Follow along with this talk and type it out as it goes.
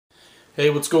Hey,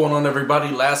 what's going on,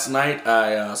 everybody? Last night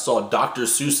I saw Dr.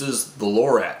 Seuss's The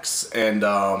Lorax, and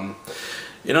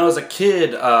as a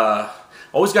kid,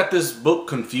 always got this book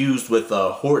confused with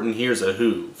Horton Hears a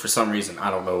Who for some reason. I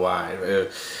don't know why.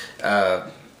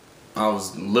 I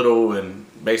was little, and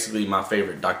basically my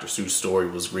favorite Dr. Seuss story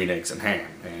was Green Eggs and Ham,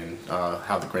 and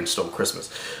How the Grinch Stole Christmas.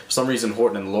 For some reason,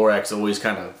 Horton and the Lorax always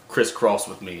kind of crisscross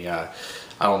with me.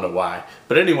 I don't know why.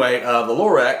 But anyway, The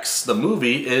Lorax, the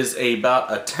movie, is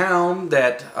about a town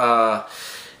that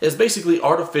is basically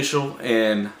artificial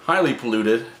and highly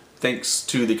polluted thanks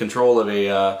to the control of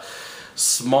a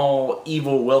small,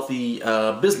 evil, wealthy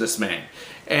businessman.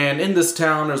 And in this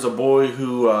town, there's a boy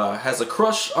who has a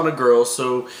crush on a girl,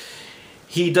 so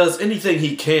he does anything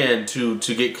he can to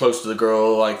get close to the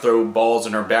girl, like throw balls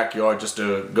in her backyard just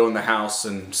to go in the house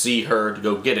and see her to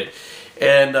go get it.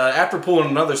 And after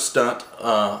pulling another stunt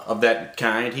of that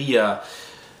kind, he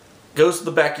goes to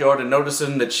the backyard and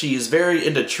noticing that she is very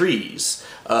into trees.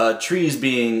 Trees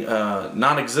being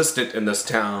non-existent in this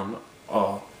town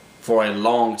for a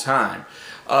long time.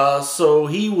 So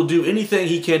he will do anything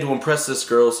he can to impress this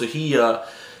girl, so he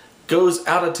goes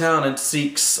out of town and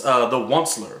seeks the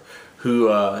Onceler,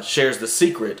 who shares the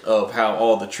secret of how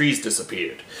all the trees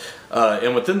disappeared.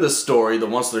 And within this story, the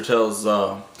Onceler tells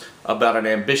about an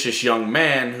ambitious young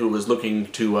man who was looking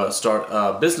to start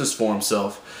a business for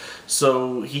himself.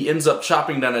 So he ends up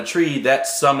chopping down a tree,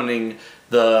 that's summoning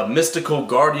the mystical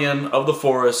guardian of the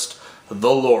forest, the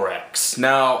Lorax.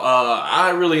 Now,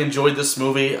 I really enjoyed this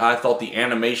movie. I thought the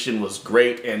animation was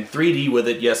great, and 3D with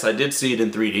it. Yes, I did see it in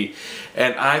 3D.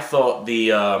 And I thought the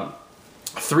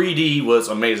 3D was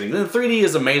amazing. The 3D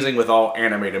is amazing with all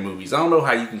animated movies. I don't know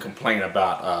how you can complain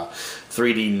about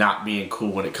 3D not being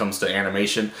cool when it comes to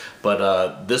animation,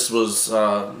 but this was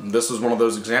one of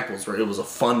those examples where it was a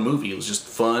fun movie. It was just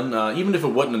fun. Even if it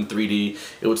wasn't in 3D,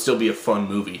 it would still be a fun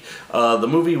movie. The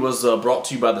movie was brought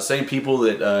to you by the same people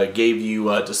that gave you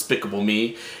Despicable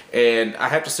Me, and I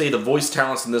have to say the voice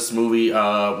talents in this movie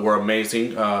were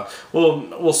amazing.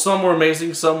 Well, some were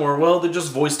amazing, some were, well, they're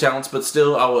just voice talents, but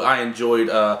still, I enjoyed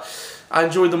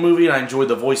the movie, and I enjoyed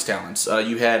the voice talents.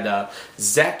 You had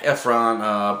Zac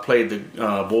Efron played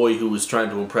the boy who was trying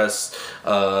to impress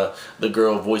the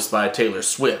girl, voiced by Taylor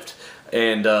Swift.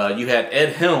 And you had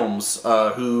Ed Helms,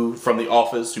 who from The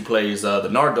Office, who plays the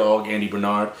Nard Dog, Andy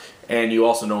Bernard. And you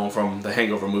also know him from the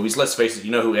Hangover movies. Let's face it,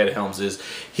 you know who Ed Helms is.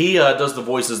 He does the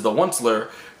voice as the Onceler,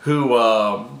 who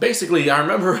basically, I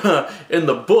remember in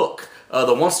the book,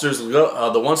 the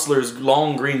Onceler's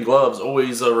long green gloves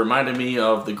always reminded me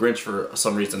of the Grinch for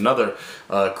some reason. Another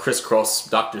crisscross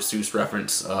Dr. Seuss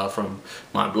reference from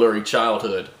my blurry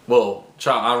childhood. Well,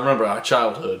 I remember our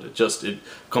childhood. It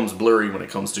comes blurry when it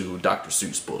comes to Dr.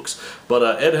 Seuss books.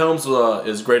 But Ed Helms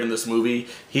is great in this movie.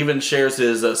 He even shares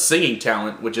his singing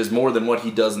talent, which is more than what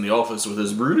he does in The Office with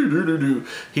his broo-doo-doo-doo-doo.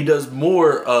 He does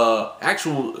more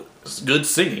actual good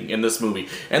singing in this movie,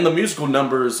 and the musical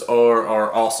numbers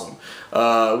are awesome,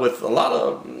 with a lot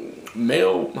of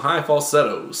male high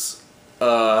falsettos.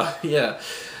 Yeah.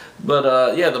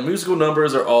 But yeah, the musical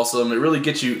numbers are awesome. It really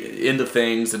gets you into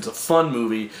things. It's a fun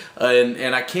movie,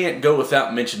 and I can't go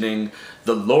without mentioning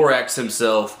the Lorax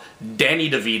himself,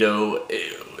 Danny Devito.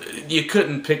 You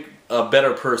couldn't pick a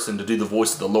better person to do the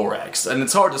voice of the Lorax, and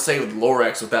it's hard to say with the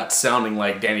Lorax without sounding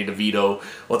like Danny Devito,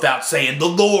 without saying the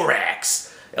Lorax.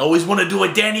 I always want to do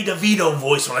a Danny DeVito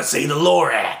voice when I say the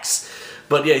Lorax.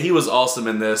 But yeah, he was awesome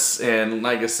in this, and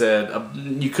like I said,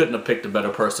 you couldn't have picked a better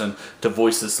person to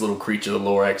voice this little creature, the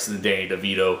Lorax, than Danny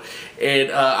DeVito.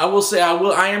 And I will say,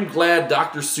 I am glad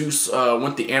Dr. Seuss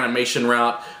went the animation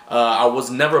route. I was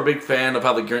never a big fan of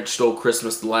How the Grinch Stole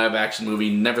Christmas, the live-action movie.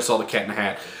 Never saw The Cat in the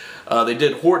Hat. They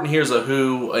did Horton Hears a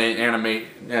Who in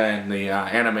the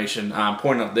animation. I'm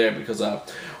pointing up there because I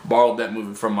borrowed that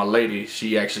movie from my lady.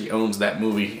 She actually owns that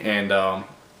movie, and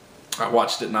I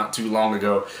watched it not too long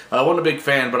ago. I wasn't a big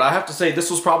fan, but I have to say the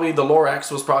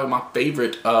Lorax was probably my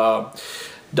favorite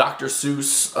Dr.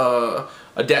 Seuss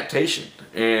adaptation.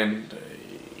 And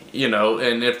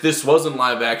and if this wasn't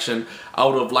live action, I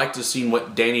would have liked to have seen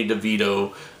what Danny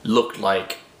DeVito looked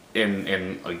like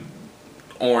in a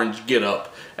orange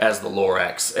get-up as the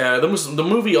Lorax. The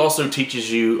movie also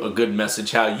teaches you a good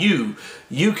message, how you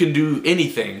can do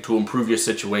anything to improve your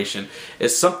situation.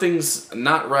 If something's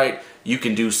not right, you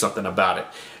can do something about it.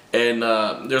 And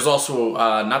there's also,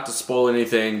 not to spoil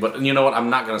anything, but you know what,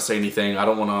 I'm not going to say anything.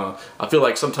 I feel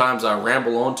like sometimes I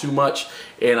ramble on too much,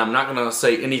 and I'm not going to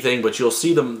say anything, but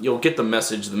you'll get the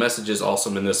message. The message is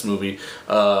awesome in this movie.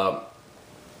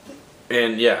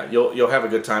 And yeah, you'll have a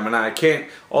good time. And I can't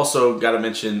also got to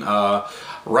mention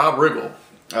Rob Riggle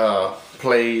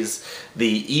plays the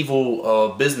evil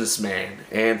businessman,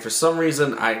 and for some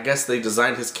reason I guess they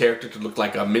designed his character to look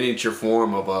like a miniature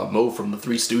form of Moe from the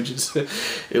Three Stooges.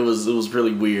 it was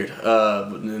really weird,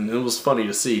 and it was funny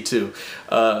to see too.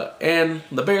 And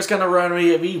the bears kind of remind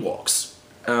me of Ewoks.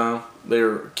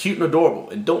 They're cute and adorable,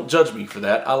 and don't judge me for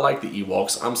that. I like the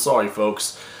Ewoks. I'm sorry,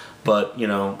 folks. But, you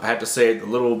know, I have to say, the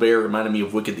little bear reminded me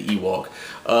of Wicked the Ewok.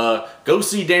 Go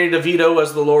see Danny DeVito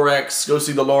as the Lorax. Go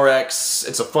see The Lorax.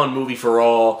 It's a fun movie for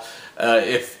all.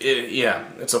 Yeah,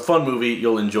 it's a fun movie.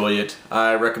 You'll enjoy it.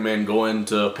 I recommend going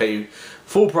to pay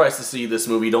full price to see this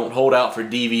movie. Don't hold out for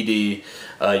DVD.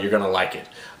 You're going to like it.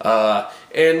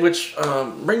 And which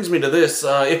brings me to this.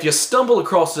 If you stumble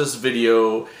across this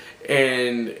video,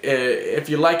 and if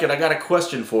you like it, I got a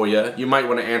question for you. You might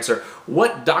want to answer.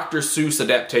 What Dr. Seuss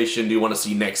adaptation do you want to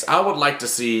see next? I would like to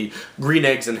see Green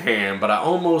Eggs and Ham, but I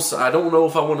don't know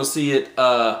if I want to see it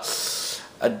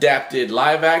adapted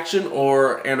live action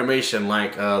or animation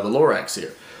like the Lorax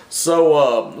here.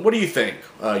 So, what do you think?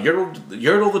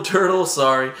 Yertle the Turtle,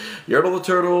 sorry. Yertle the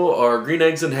Turtle or Green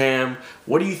Eggs and Ham?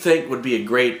 What do you think would be a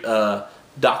great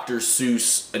Dr.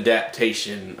 Seuss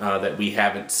adaptation that we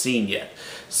haven't seen yet?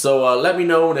 So let me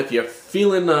know, and if you're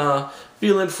feeling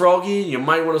froggy, you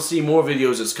might want to see more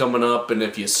videos that's coming up, and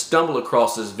if you stumble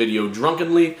across this video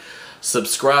drunkenly,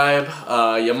 subscribe.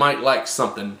 You might like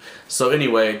something. So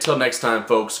anyway, until next time,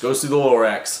 folks, go see the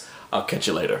Lorax. I'll catch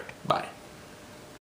you later. Bye.